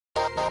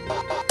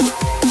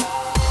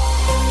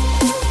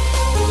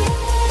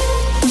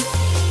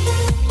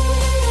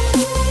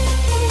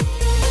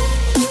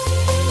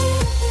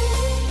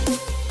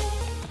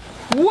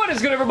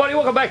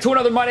welcome back to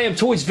another My Damn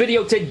Toys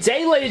video.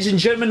 Today, ladies and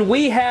gentlemen,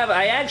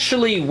 I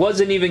actually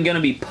wasn't even going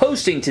to be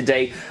posting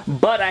today,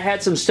 but I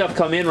had some stuff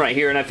come in right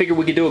here, and I figured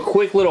we could do a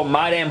quick little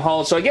My Damn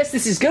Haul. So I guess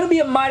this is going to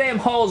be a My Damn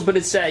Hauls, but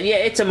it's, yeah,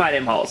 it's a My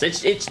Damn Hauls.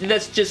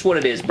 That's just what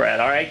it is, Brad,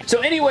 alright?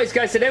 So anyways,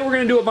 guys, today we're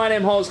going to do a My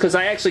Damn Hauls because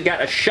I actually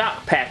got a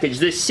shock package.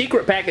 This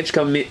secret package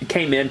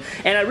came in,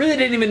 and I really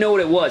didn't even know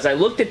what it was. I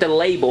looked at the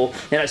label,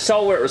 and I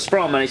saw where it was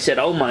from, and I said,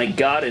 oh my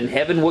god in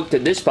heaven, what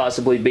could this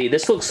possibly be?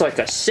 This looks like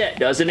a set,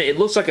 doesn't it? It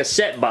looks like a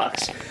set box.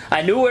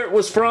 I knew where it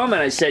was from,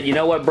 and I said, you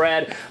know what,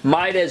 Brad,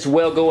 might as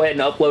well go ahead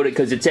and upload it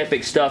because it's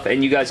epic stuff,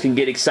 and you guys can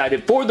get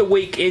excited for the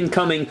week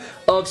incoming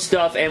of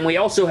stuff. And we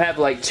also have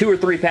like 2 or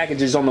 3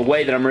 packages on the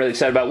way that I'm really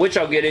excited about, which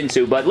I'll get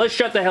into. But let's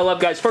shut the hell up,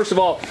 guys. First of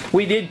all,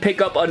 we did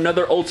pick up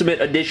another Ultimate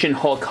Edition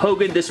Hulk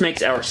Hogan. This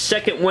makes our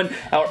second one.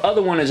 Our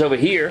other one is over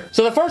here.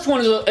 So the first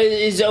one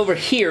is over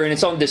here, and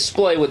it's on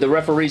display with the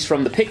referees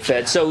from the pick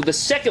fed. So the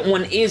second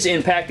one is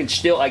in package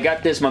still. I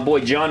got this. My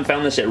boy John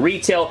found this at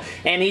retail,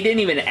 and he didn't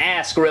even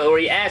ask, really, or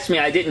he asked me.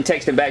 I didn't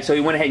text him back, so he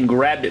went ahead and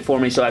grabbed it for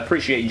me, so I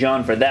appreciate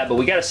John for that. But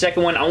we got a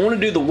second one. I want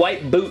to do the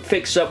white boot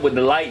fix-up with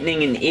the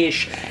lightning and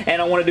ish,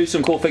 and I want to do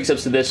some cool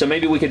fix-ups to this, so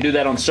maybe we could do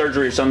that on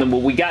surgery or something,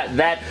 but we got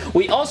that.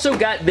 We also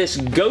got this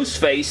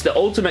Ghostface, the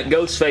Ultimate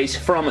Ghostface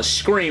from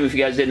Scream, if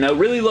you guys didn't know.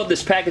 Really love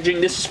this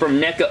packaging. This is from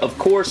NECA, of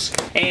course,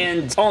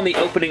 and on the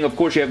opening, of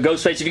course, you have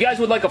Ghostface. If you guys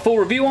would like a full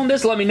review on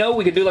this, let me know.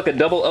 We could do like a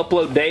double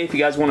upload day if you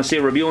guys want to see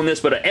a review on this,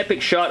 but an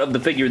epic shot of the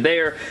figure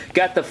there.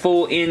 Got the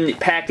full in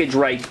package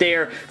right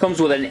there.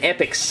 Comes with an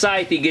epic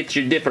scythe. You get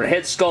your different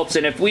head sculpts,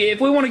 and if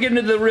we want to get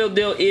into the real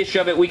deal-ish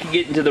of it, we can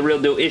get into the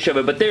real deal-ish of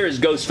it, but there is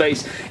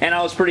Ghostface, and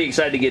I was pretty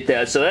excited to get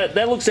that. So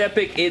that looks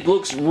epic. It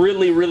looks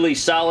really, really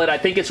solid. I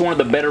think it's one of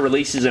the better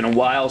releases in a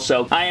while,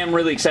 so I am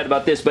really excited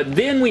about this. But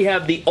then we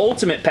have the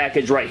Ultimate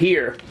package right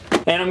here.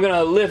 And I'm going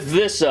to lift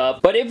this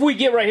up. But if we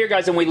get right here,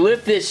 guys, and we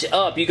lift this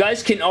up, you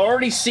guys can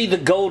already see the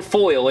gold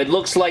foil. It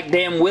looks like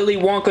damn Willy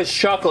Wonka's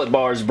chocolate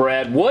bars,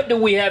 Brad. What do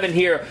we have in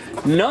here?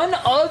 None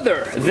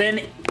other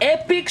than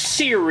Epic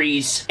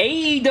Series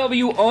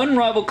AEW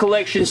Unrivaled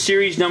Collection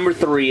Series number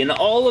 3 in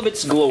all of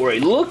its glory.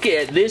 Look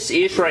at this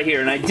ish right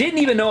here, and I didn't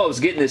even know I was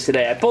getting this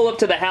today. I pull up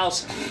to the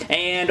house,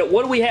 and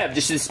what do we have?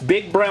 Just this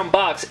big brown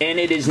box, and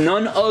it is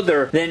none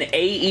other than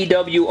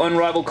AEW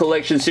Unrivaled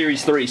Collection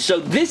Series 3.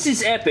 So this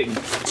is epic.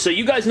 So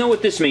you guys know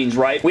what this means,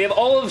 right? We have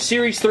all of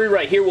Series 3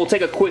 right here. We'll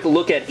take a quick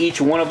look at each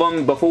one of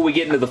them before we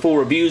get into the full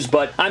reviews,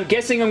 but I'm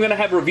guessing I'm going to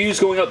have reviews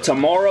going up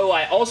tomorrow.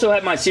 I also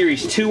have my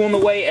Series 2 on the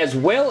way, as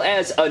well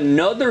as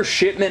another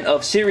shipment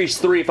of Series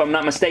 3, if I'm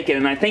not mistaken,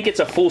 and I think it's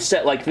a full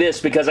set like this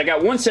because I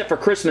got one set for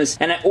Christmas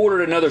and I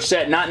ordered another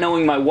set not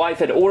knowing my wife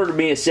had ordered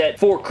me a set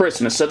for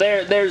Christmas. So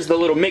there's the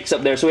little mix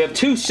up there. So we have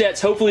 2 sets.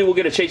 Hopefully we'll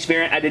get a Chase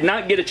variant. I did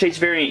not get a Chase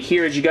variant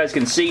here, as you guys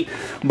can see,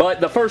 but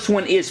the first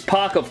one is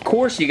Pac, of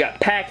course. You got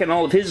Pac and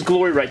all of his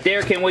glory right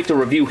there. Can't wait to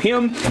review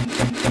him.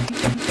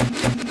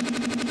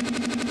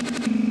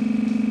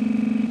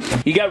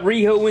 You got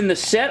Riho in the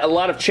set. A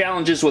lot of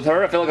challenges with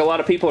her. I feel like a lot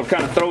of people are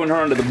kind of throwing her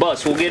under the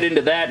bus. We'll get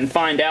into that and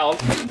find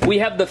out. We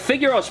have the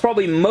figure I was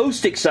probably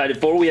most excited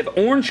for. We have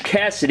Orange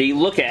Cassidy.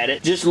 Look at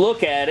it. Just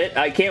look at it.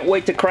 I can't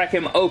wait to crack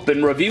him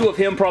open. Review of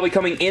him probably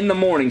coming in the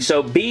morning.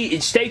 So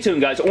stay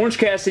tuned, guys. Orange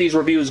Cassidy's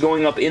review is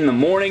going up in the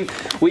morning.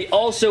 We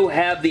also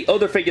have the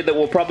other figure that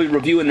we'll probably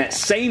review in that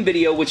same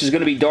video, which is going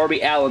to be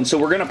Darby Allin. So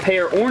we're going to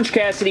pair Orange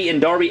Cassidy and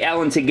Darby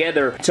Allin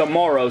together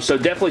tomorrow. So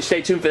definitely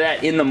stay tuned for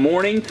that in the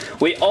morning.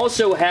 We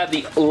also have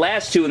the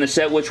last 2 in the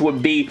set, which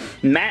would be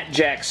Matt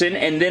Jackson,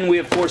 and then we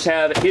of course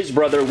have his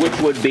brother, which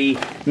would be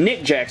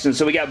Nick Jackson.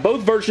 So we got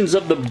both versions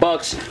of the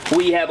Bucks.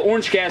 We have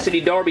Orange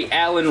Cassidy, Darby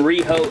Allin,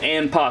 Riho,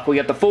 and Pac. We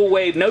got the full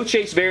wave, no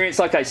Chase variants,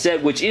 like I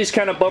said, which is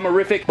kind of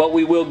bummerific, but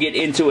we will get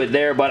into it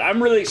there. But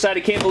I'm really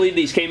excited. Can't believe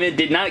these came in.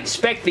 Did not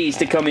expect these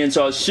to come in,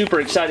 so I was super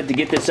excited to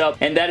get this up,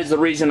 and that is the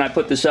reason I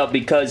put this up,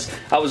 because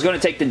I was going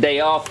to take the day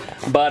off,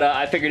 but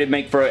I figured it'd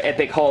make for an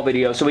epic haul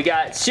video. So we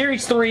got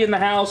Series 3 in the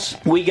house.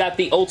 We got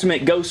the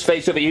Ultimate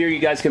Ghostface over here. You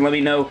guys can let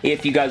me know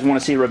if you guys want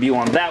to see a review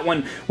on that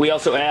one. We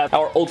also have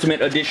our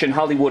Ultimate Edition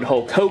Hollywood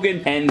Hulk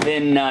Hogan, and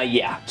then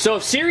yeah. So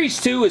if Series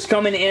 2 is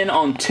coming in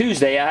on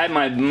Tuesday, I had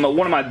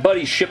one of my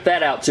buddies ship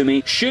that out to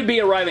me. Should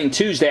be arriving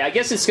Tuesday. I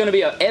guess it's going to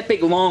be an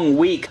epic long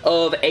week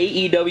of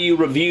AEW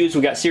reviews.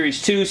 We got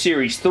Series 2,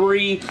 Series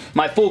 3.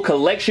 My full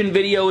collection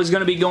video is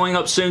going to be going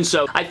up soon,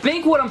 so I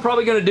think what I'm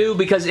probably going to do,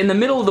 because in the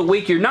middle of the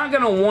week, you're not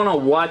going to want to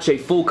watch a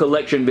full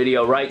collection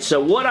video, right?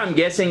 So what I'm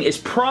guessing is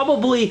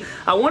probably,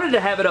 I wanted to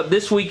have it up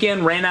this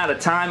weekend, ran out of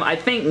time. I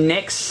think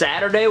next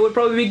Saturday would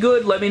probably be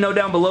good. Let me know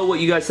down below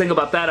what you guys think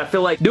about that. I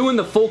feel like doing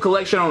the full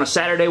collection on a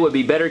Saturday would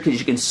be better because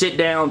you can sit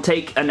down,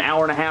 take an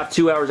hour and a half,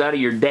 2 hours out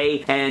of your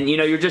day, and you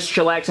know, you're just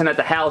chillaxing at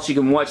the house. You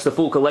can watch the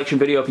full collection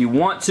video if you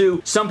want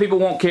to. Some people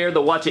won't care.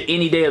 They'll watch it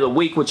any day of the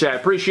week, which I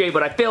appreciate,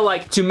 but I feel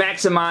like to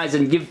maximize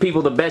and give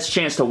people the best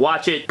chance to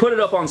watch it, put it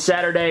up on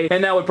Saturday,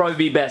 and that would probably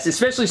be best,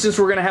 especially since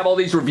we're going to have all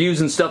these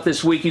reviews and stuff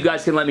this week. You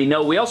guys can let me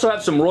know. We also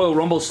have some Royal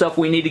Rumble stuff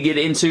we need to get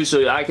into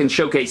so I can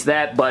show showcase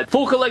that. But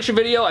full collection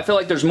video, I feel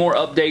like there's more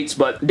updates,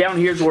 but down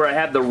here's where I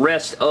have the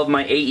rest of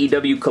my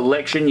AEW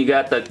collection. You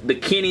got the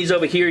Kennys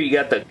over here, you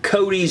got the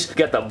Codys, you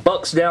got the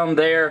Bucks down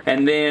there,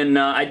 and then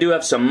I do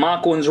have some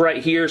mock ones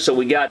right here. So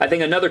we got, I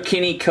think, another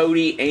Kenny,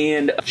 Cody,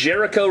 and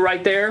Jericho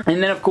right there.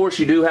 And then, of course,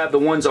 you do have the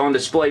ones on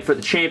display for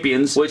the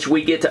champions, which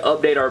we get to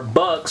update our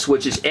Bucks,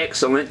 which is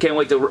excellent. Can't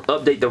wait to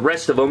update the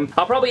rest of them.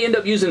 I'll probably end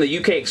up using the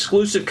UK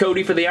exclusive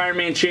Cody for the Iron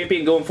Man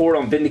champion going forward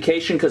on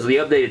Vindication because of the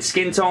updated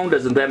skin tone.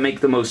 Doesn't that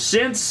make the most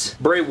sense?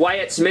 Bray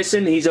Wyatt's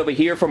missing. He's over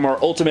here from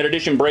our Ultimate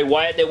Edition Bray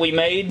Wyatt that we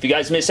made. If you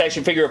guys missed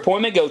Action Figure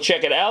Appointment, go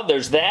check it out.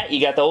 There's that.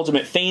 You got the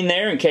Ultimate Fiend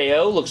there and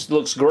KO.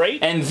 Looks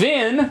great. And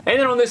then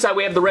on this side,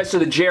 we have the rest of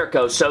the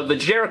Jerichos. So the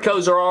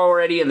Jerichos are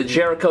already in the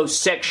Jericho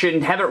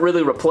section. Haven't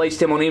really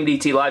replaced him on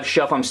MDT Live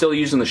Shuff. I'm still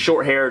using the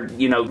short hair,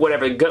 you know,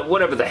 whatever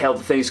the hell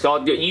the thing's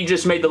called. You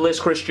just made the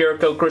list, Chris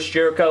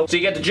Jericho. So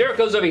you got the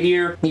Jerichos over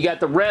here. You got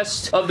the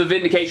rest of the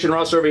Vindication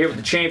roster over here with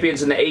the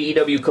champions in the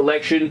AEW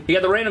collection. You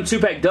got the random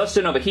 2-pack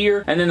Dustin over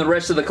here, and then the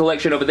rest of the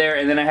collection over there,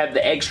 and then I have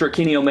the extra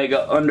Kenny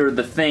Omega under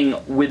the thing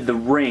with the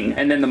ring,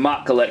 and then the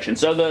mock collection.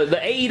 So the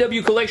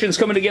AEW collection is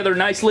coming together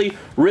nicely.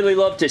 Really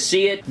love to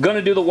see it.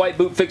 Gonna do the white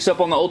boot fix up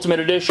on the Ultimate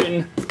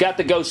Edition. Got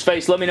the ghost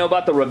face. Let me know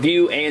about the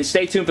review, and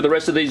stay tuned for the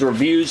rest of these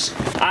reviews.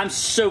 I'm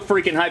so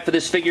freaking hyped for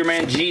this figure,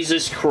 man.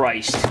 Jesus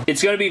Christ.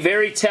 It's gonna be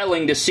very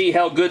telling to see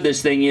how good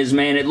this thing is,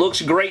 man. It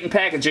looks great in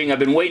packaging. I've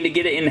been waiting to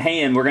get it in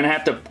hand. We're gonna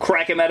have to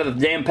crack him out of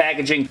the damn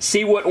packaging,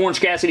 see what Orange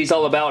Cassidy's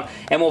all about,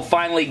 and we'll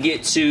finally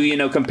get to, you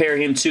know, compare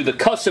him to the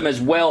custom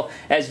as well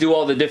as do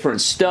all the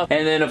different stuff.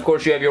 And then, of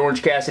course, you have your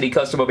Orange Cassidy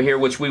custom over here,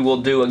 which we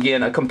will do,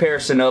 again, a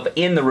comparison of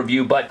in the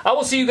review. But I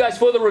will see you guys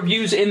for the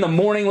reviews in the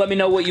morning. Let me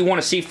know what you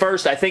want to see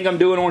first. I think I'm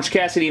doing Orange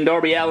Cassidy and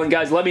Darby Allin,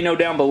 guys. Let me know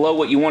down below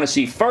what you want to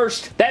see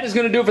first. That is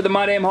going to do it for the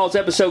My Damn Hauls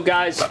episode,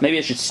 guys. Maybe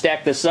I should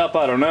stack this up.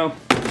 I don't know.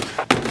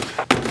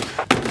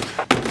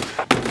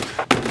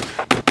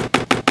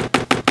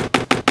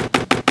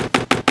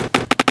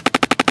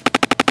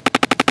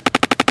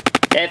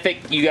 Epic,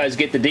 you guys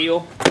get the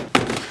deal.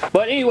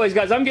 But anyways,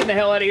 guys, I'm getting the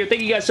hell out of here.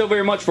 Thank you guys so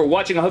very much for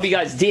watching. I hope you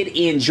guys did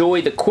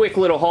enjoy the quick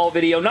little haul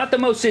video. Not the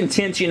most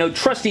intense, you know,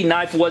 trusty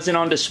knife wasn't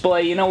on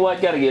display. You know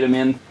what? Gotta get him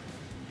in.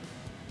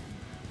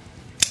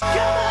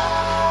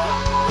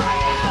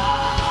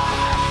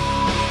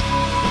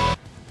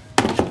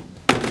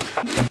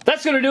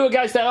 That's going to do it,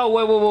 guys. Oh,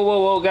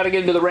 whoa. Got to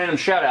get into the random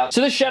shout-out.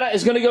 So this shout-out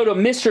is going to go to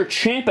Mr.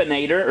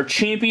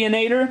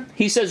 Championator.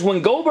 He says,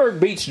 when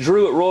Goldberg beats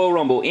Drew at Royal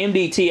Rumble,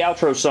 MDT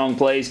outro song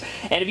plays.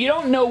 And if you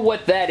don't know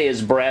what that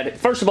is, Brad,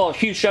 first of all, a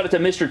huge shout-out to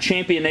Mr.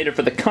 Championator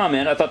for the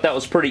comment. I thought that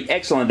was pretty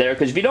excellent there,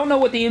 because if you don't know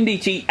what the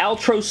MDT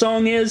outro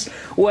song is,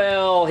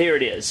 well, here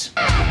it is.